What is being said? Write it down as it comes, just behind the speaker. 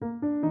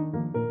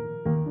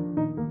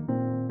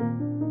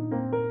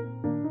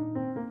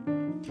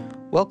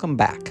Welcome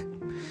back.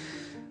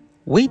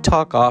 We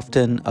talk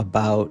often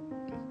about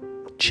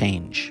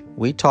change.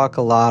 We talk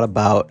a lot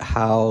about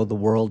how the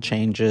world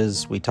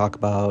changes. We talk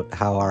about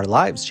how our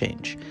lives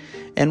change.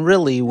 And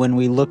really, when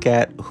we look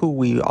at who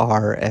we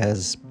are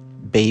as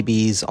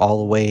babies all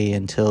the way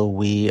until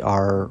we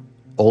are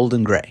old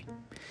and gray,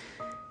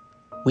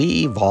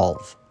 we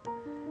evolve.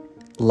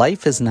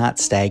 Life is not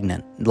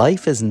stagnant.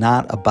 Life is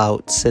not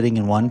about sitting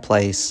in one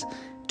place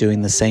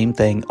doing the same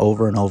thing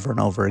over and over and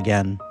over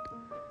again.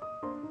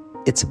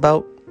 It's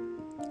about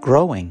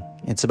growing.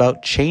 It's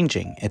about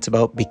changing. It's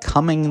about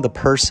becoming the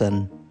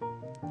person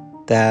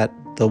that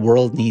the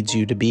world needs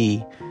you to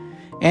be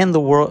and the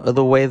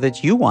way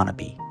that you want to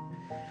be.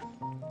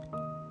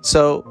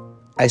 So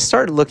I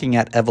started looking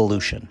at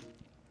evolution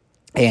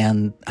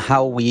and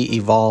how we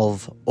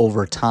evolve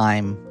over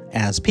time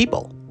as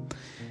people.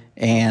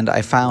 And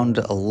I found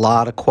a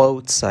lot of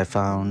quotes. I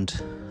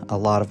found a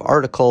lot of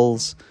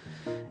articles.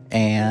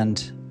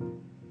 And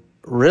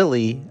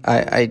really,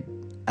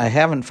 I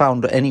haven't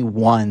found any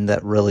one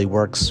that really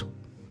works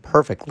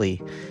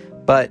perfectly,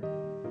 but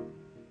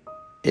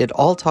it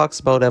all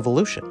talks about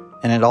evolution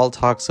and it all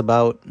talks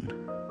about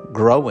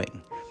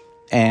growing.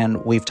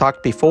 And we've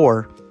talked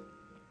before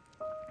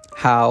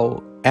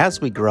how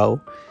as we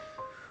grow,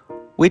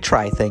 we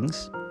try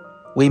things,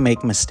 we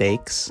make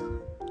mistakes,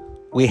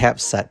 we have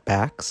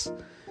setbacks,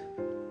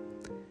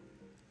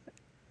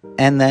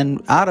 and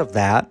then out of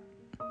that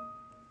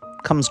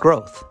comes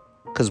growth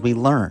because we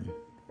learn.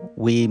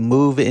 We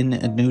move in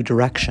a new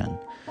direction.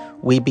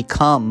 We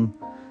become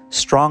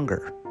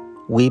stronger.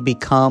 We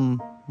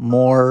become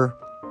more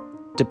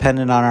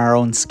dependent on our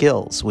own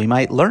skills. We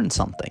might learn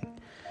something.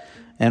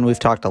 And we've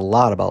talked a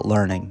lot about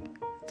learning,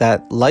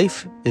 that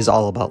life is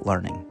all about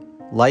learning.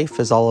 Life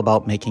is all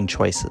about making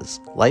choices.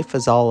 Life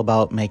is all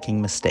about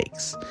making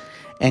mistakes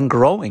and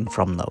growing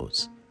from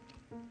those.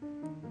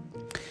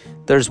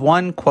 There's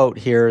one quote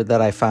here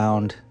that I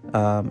found.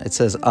 It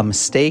says, "A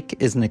mistake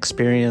is an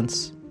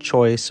experience,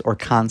 choice, or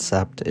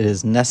concept it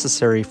is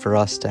necessary for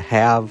us to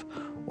have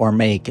or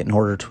make in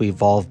order to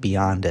evolve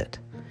beyond it.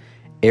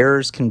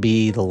 Errors can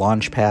be the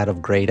launch pad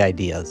of great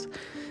ideas."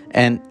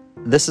 And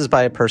this is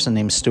by a person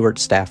named Stuart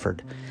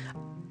Stafford.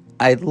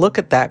 I look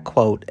at that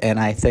quote and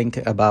I think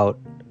about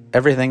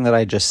everything that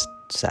I just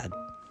said.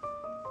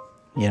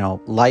 You know,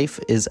 life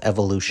is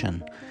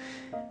evolution.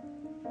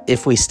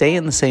 If we stay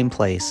in the same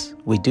place,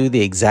 we do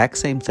the exact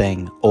same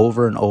thing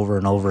over and over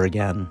and over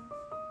again.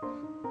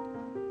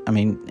 I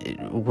mean,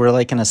 we're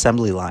like an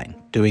assembly line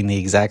doing the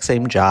exact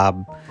same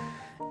job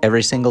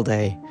every single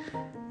day.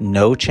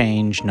 No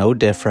change, no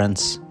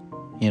difference.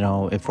 You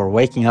know, if we're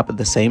waking up at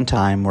the same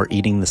time, we're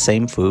eating the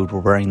same food, we're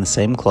wearing the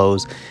same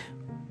clothes,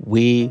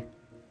 we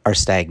are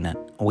stagnant.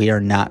 We are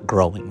not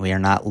growing. We are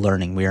not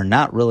learning. We are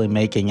not really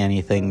making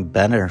anything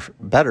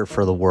better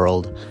for the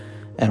world,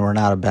 and we're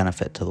not a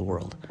benefit to the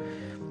world.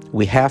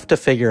 We have to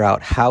figure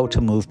out how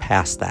to move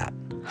past that.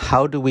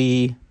 How do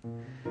we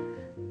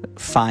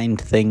find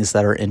things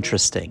that are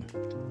interesting?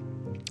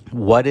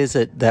 What is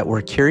it that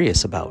we're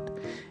curious about?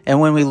 And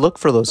when we look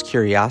for those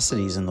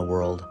curiosities in the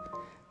world,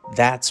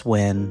 that's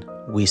when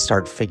we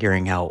start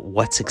figuring out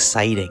what's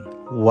exciting.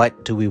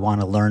 What do we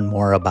want to learn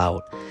more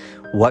about?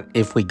 What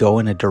if we go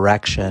in a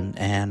direction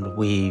and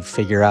we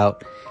figure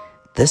out,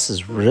 this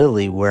is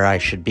really where I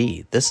should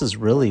be. This is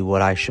really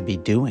what I should be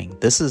doing.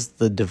 This is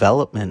the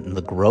development and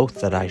the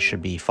growth that I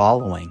should be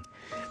following.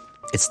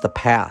 It's the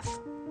path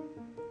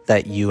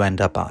that you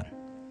end up on.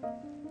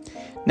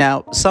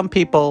 Now, some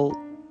people,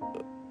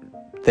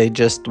 they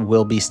just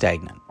will be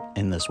stagnant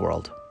in this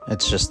world.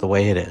 It's just the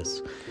way it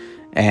is.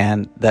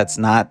 And that's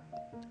not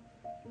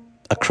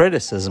a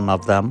criticism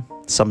of them.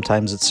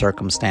 Sometimes it's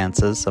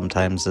circumstances,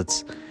 sometimes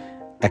it's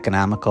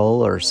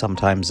economical, or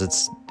sometimes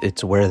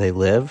it's where they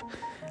live.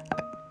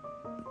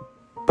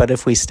 But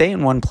if we stay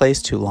in one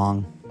place too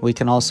long, we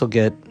can also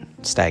get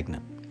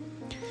stagnant.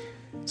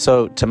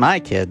 So to my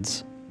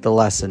kids, the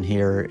lesson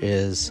here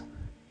is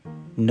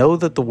know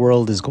that the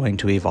world is going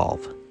to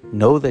evolve.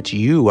 Know that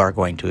you are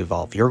going to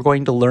evolve. You're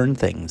going to learn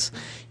things.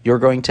 You're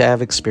going to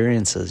have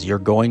experiences. You're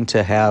going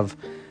to have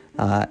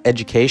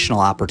educational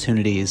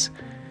opportunities.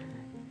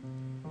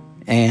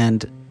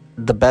 And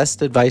the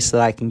best advice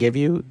that I can give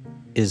you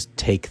is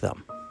take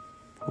them.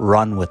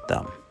 Run with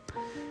them.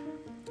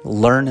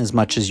 Learn as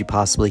much as you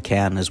possibly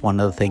can is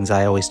one of the things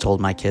I always told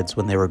my kids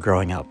when they were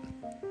growing up.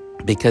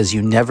 Because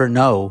you never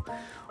know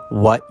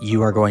what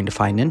you are going to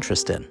find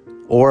interest in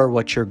or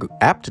what your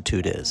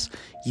aptitude is.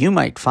 You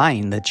might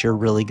find that you're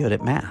really good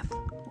at math,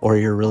 or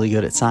you're really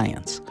good at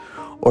science,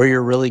 or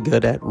you're really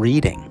good at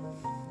reading.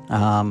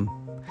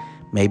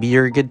 Maybe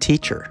you're a good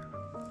teacher.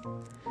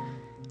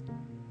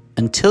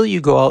 Until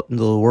you go out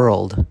into the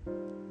world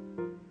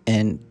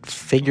and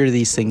figure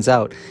these things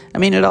out, I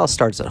mean, it all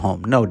starts at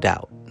home, no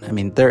doubt. I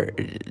mean,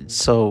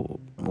 so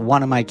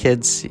one of my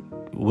kids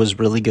was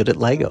really good at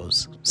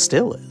Legos,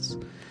 still is.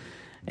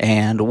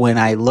 And when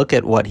I look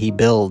at what he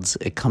builds,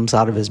 it comes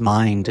out of his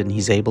mind and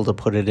he's able to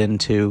put it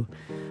into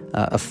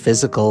a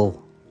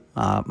physical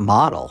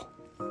model,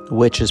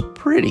 which is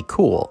pretty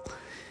cool.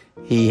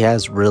 He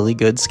has really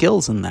good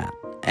skills in that.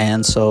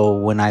 And so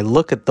when I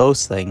look at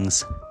those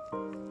things,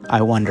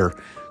 I wonder,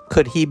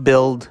 could he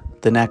build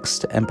the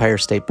next Empire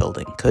State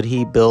Building? Could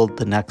he build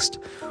the next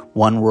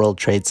One World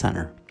Trade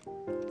Center?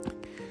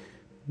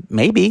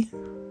 Maybe.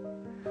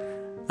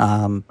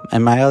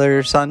 And my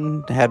other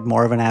son had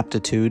more of an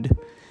aptitude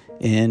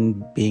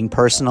in being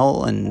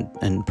personal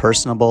and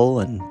personable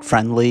and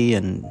friendly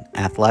and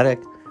athletic.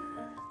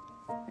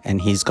 And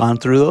he's gone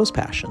through those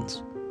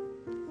passions.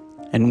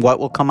 And what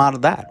will come out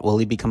of that? Will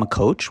he become a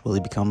coach? Will he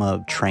become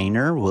a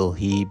trainer? Will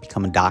he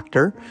become a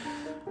doctor?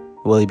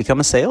 Will he become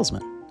a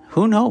salesman?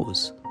 Who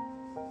knows?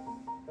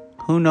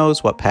 Who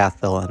knows what path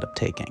they'll end up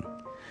taking?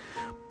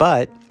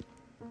 But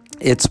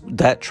it's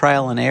that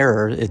trial and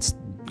error. It's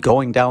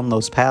going down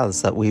those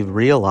paths that we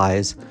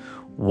realize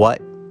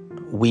what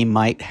we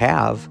might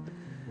have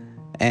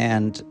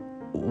and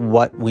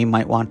what we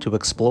might want to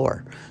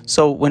explore.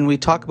 So when we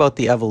talk about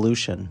the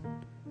evolution,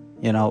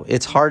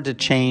 it's hard to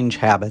change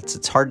habits.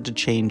 It's hard to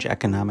change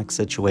economic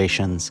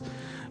situations.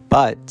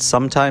 But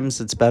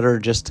sometimes it's better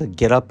just to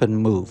get up and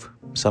move.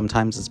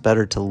 Sometimes it's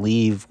better to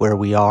leave where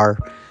we are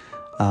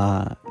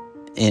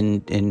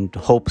in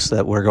hopes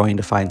that we're going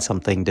to find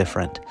something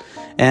different.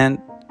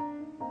 And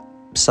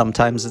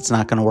sometimes it's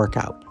not going to work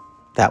out.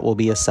 That will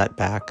be a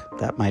setback.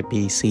 That might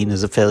be seen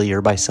as a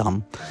failure by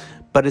some.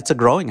 But it's a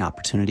growing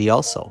opportunity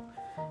also.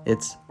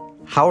 It's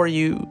how were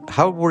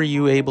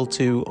you able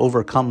to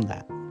overcome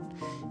that?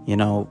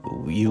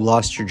 You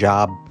lost your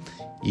job,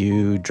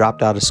 you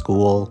dropped out of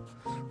school,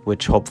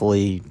 which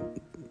hopefully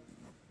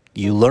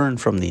you learn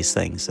from these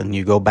things and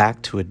you go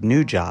back to a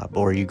new job,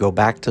 or you go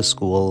back to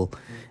school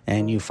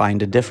and you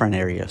find a different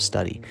area of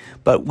study.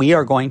 But we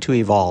are going to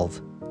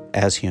evolve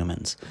as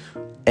humans.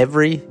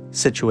 Every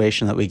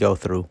situation that we go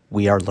through,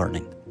 we are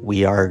learning.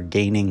 We are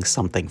gaining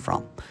something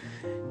from.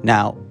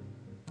 Now,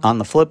 on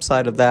the flip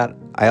side of that,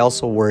 I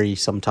also worry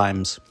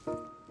sometimes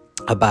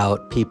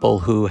about people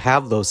who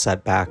have those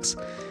setbacks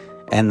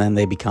and then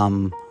they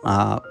become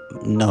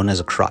known as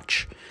a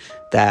crutch,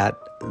 that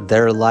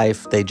their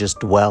life, they just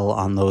dwell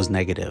on those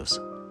negatives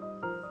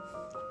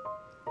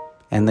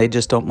and they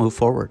just don't move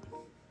forward.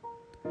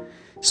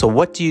 So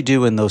what do you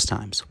do in those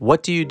times?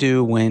 What do you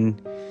do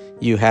when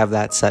you have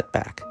that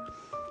setback?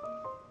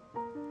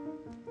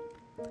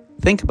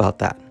 Think about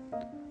that.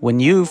 When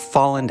you've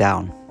fallen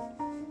down,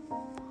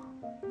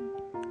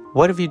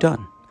 what have you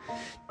done?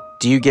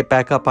 Do you get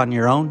back up on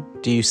your own?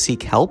 Do you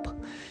seek help?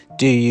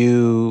 Do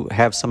you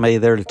have somebody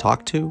there to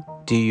talk to?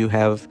 Do you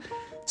have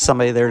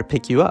somebody there to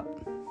pick you up?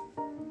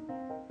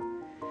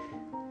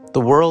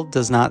 The world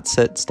does not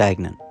sit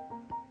stagnant.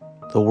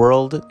 The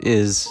world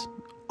is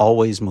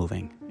always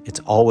moving. It's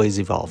always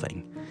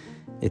evolving.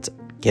 It's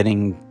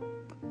getting,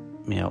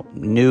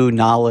 new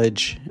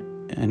knowledge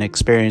and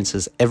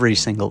experiences every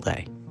single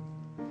day.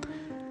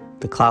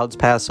 The clouds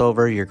pass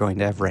over, you're going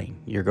to have rain.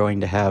 You're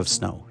going to have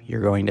snow.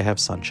 You're going to have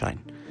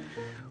sunshine.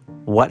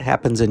 What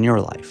happens in your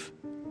life?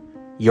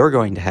 You're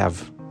going to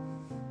have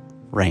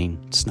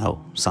rain,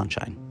 snow,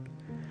 sunshine.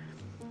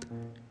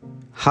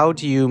 How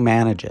do you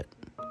manage it?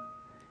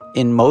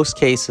 In most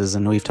cases,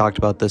 and we've talked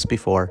about this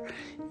before,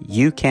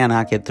 you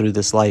cannot get through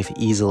this life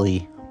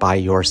easily by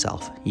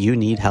yourself. You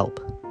need help.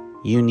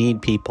 You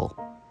need people.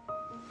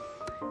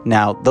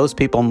 Now, those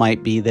people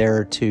might be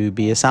there to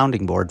be a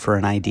sounding board for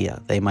an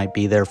idea. They might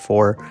be there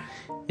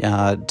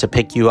to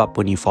pick you up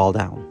when you fall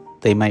down.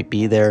 They might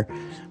be there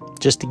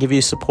just to give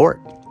you support.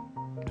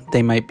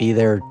 They might be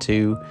there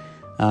to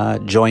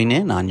join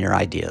in on your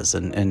ideas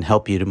and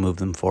help you to move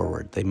them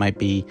forward. They might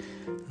be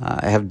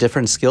have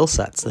different skill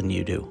sets than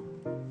you do.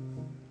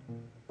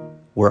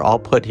 We're all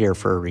put here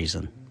for a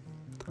reason.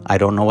 I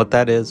don't know what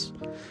that is.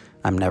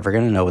 I'm never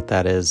going to know what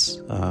that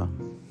is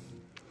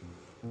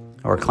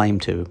or claim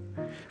to.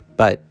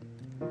 But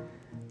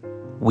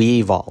we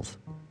evolve.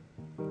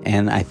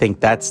 And I think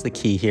that's the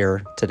key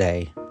here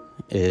today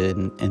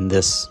in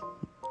this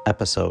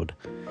episode.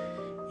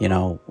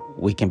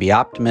 We can be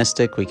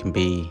optimistic. We can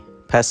be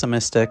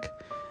pessimistic.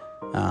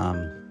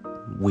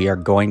 We are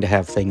going to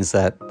have things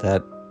that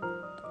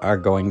are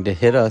going to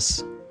hit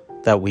us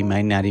that we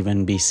might not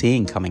even be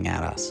seeing coming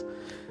at us.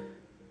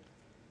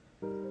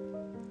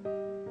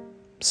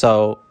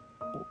 So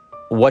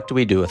what do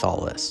we do with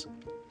all this?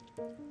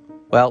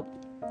 Well,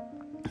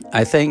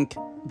 I think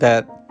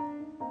that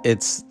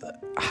it's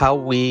how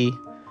we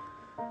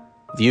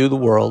view the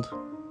world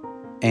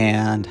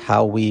and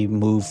how we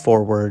move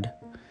forward.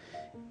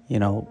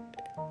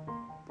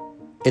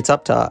 It's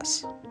up to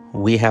us.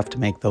 We have to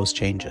make those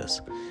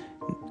changes.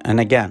 And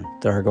again,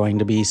 there are going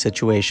to be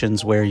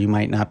situations where you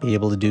might not be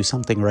able to do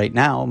something right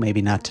now,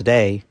 maybe not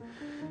today,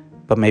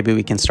 but maybe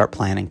we can start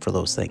planning for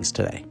those things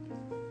today.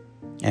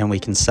 And we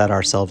can set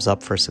ourselves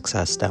up for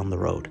success down the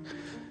road.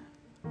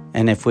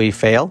 And if we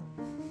fail,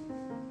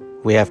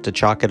 we have to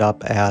chalk it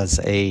up as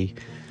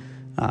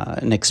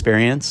an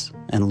experience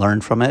and learn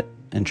from it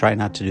and try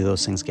not to do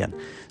those things again.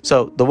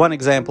 So the one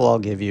example I'll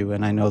give you,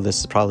 and I know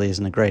this probably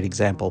isn't a great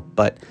example,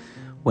 but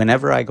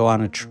whenever I go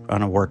on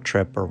a work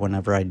trip, or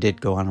whenever I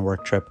did go on a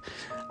work trip,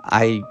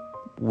 I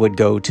would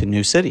go to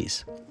new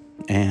cities.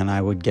 and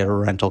I would get a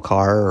rental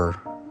car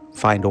or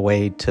find a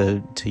way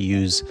to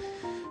use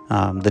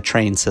the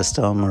train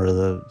system or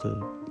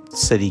the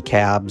city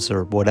cabs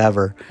or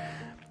whatever.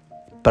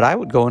 But I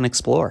would go and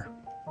explore.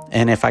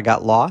 And if I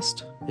got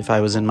lost, if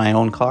I was in my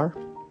own car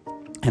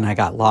and I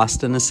got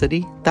lost in a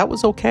city, that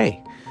was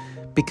okay,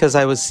 because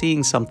I was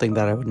seeing something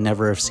that I would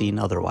never have seen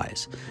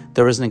otherwise.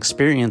 There was an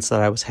experience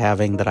that I was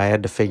having that I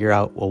had to figure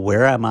out, well,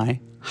 where am I?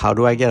 How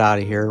do I get out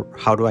of here?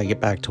 How do I get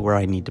back to where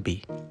I need to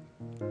be?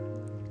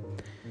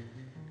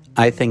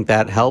 I think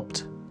that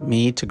helped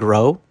me to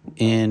grow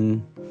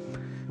in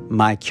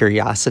my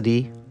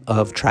curiosity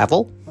of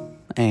travel,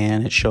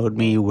 and it showed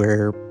me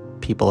where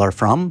people are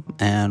from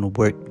and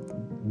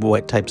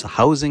what types of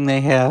housing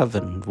they have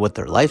and what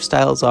their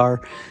lifestyles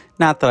are.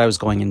 Not that I was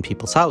going in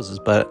people's houses,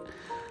 but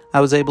I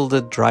was able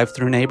to drive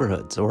through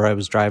neighborhoods, or I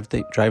was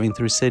driving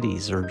through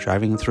cities or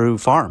driving through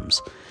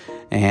farms,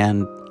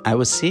 and I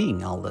was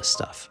seeing all this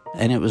stuff,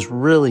 and it was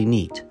really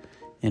neat,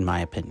 in my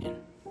opinion.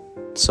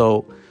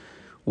 So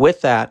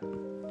with that,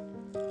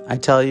 I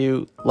tell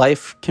you,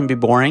 life can be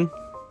boring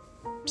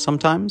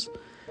sometimes,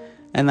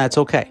 and that's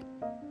okay.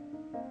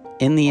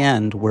 In the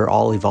end, we're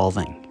all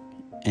evolving.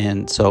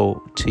 And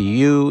so to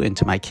you and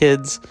to my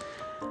kids,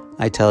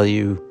 I tell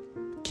you,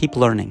 keep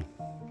learning,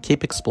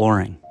 keep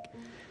exploring,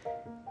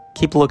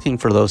 keep looking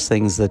for those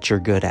things that you're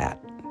good at.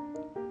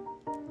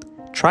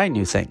 Try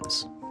new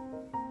things.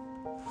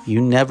 You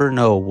never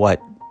know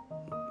what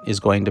is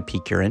going to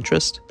pique your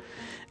interest,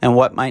 and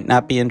what might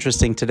not be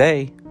interesting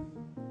today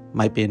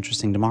might be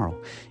interesting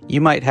tomorrow.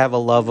 You might have a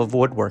love of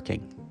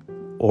woodworking,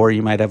 or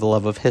you might have a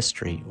love of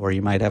history, or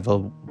you might have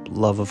a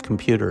love of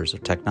computers or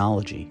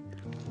technology.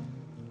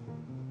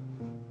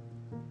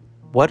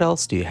 What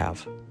else do you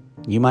have?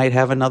 You might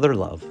have another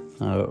love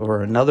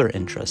or another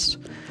interest.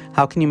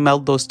 How can you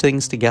meld those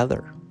things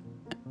together?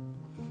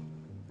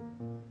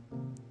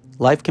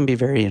 Life can be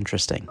very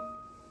interesting,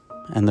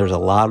 and there's a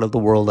lot of the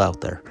world out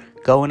there.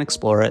 Go and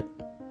explore it.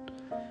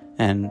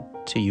 And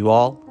to you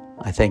all,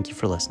 I thank you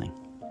for listening.